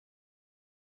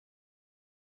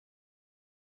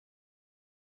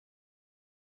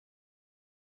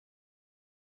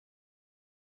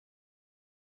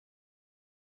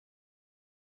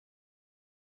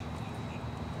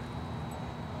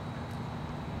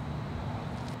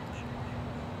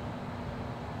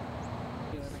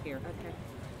here. Okay.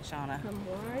 Shauna. Good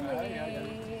morning.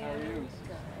 How are you?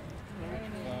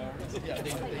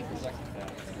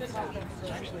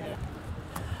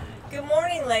 Good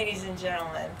morning, ladies and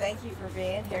gentlemen. Thank you for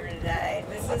being here today.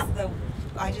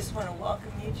 I just want to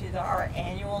welcome you to our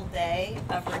annual Day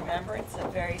of Remembrance, a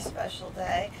very special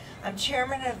day. I'm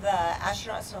chairman of the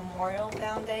Astronauts Memorial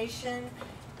Foundation,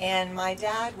 and my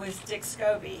dad was Dick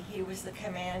Scobie. He was the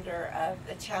commander of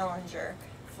the Challenger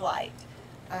flight.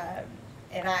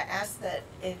 And I ask that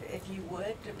if you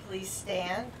would, to please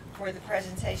stand for the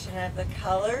presentation of the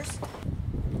colors.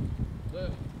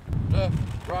 Left,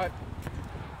 left, right.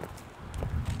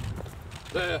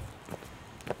 Left,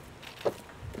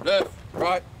 left,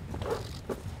 right,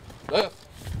 left.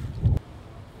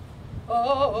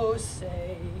 Oh,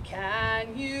 say,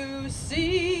 can you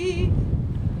see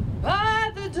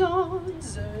by the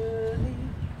dawn's early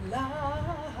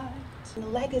light The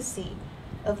legacy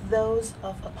of those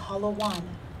of Apollo 1,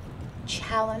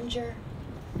 Challenger,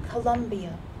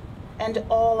 Columbia, and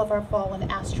all of our fallen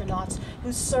astronauts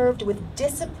who served with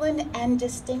discipline and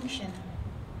distinction.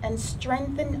 And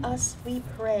strengthen us, we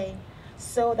pray,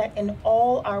 so that in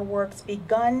all our works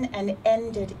begun and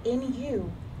ended in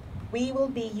you, we will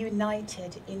be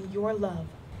united in your love.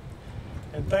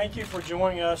 And thank you for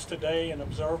joining us today in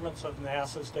observance of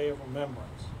NASA's Day of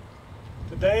Remembrance.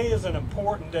 Today is an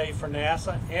important day for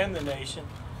NASA and the nation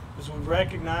as we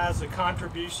recognize the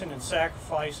contribution and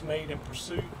sacrifice made in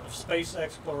pursuit of space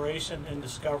exploration and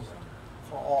discovery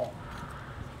for all.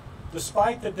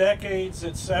 Despite the decades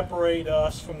that separate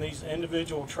us from these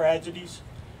individual tragedies,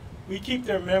 we keep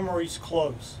their memories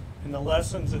close and the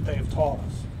lessons that they have taught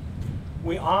us.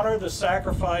 We honor the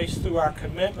sacrifice through our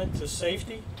commitment to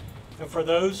safety and for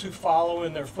those who follow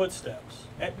in their footsteps.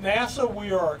 At NASA,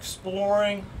 we are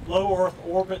exploring low Earth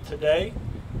orbit today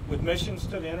with missions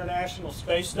to the International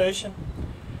Space Station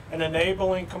and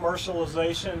enabling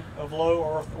commercialization of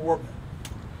low Earth orbit.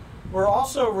 We're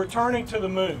also returning to the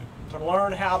moon to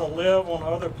learn how to live on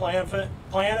other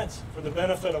planets for the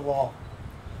benefit of all.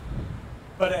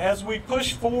 But as we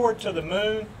push forward to the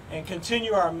moon and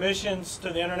continue our missions to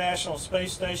the International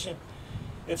Space Station,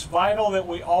 it's vital that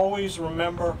we always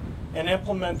remember and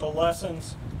implement the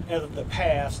lessons of the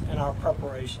past in our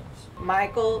preparations.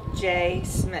 Michael J.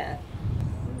 Smith.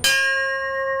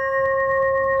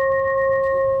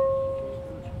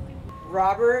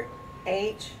 Robert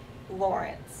H.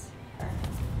 Lawrence.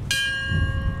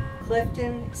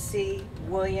 Clifton C.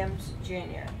 Williams,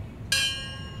 Jr.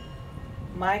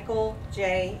 Michael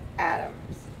J.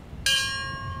 Adams.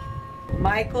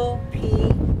 Michael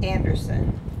P.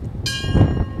 Anderson.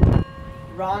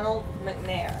 Ronald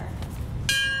McNair.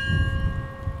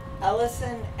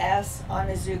 Ellison S.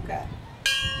 Onizuka.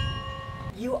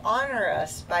 You honor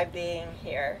us by being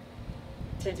here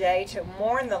today to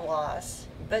mourn the loss,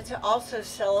 but to also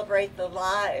celebrate the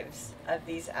lives of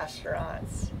these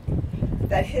astronauts,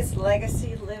 that his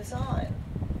legacy lives on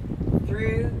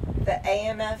through the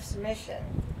AMF's mission.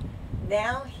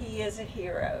 Now he is a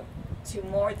hero to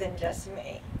more than just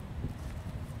me.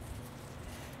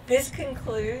 This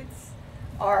concludes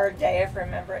our Day of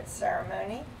Remembrance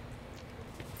ceremony.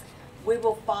 We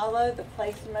will follow the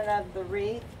placement of the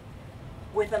wreath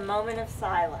with a moment of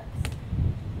silence.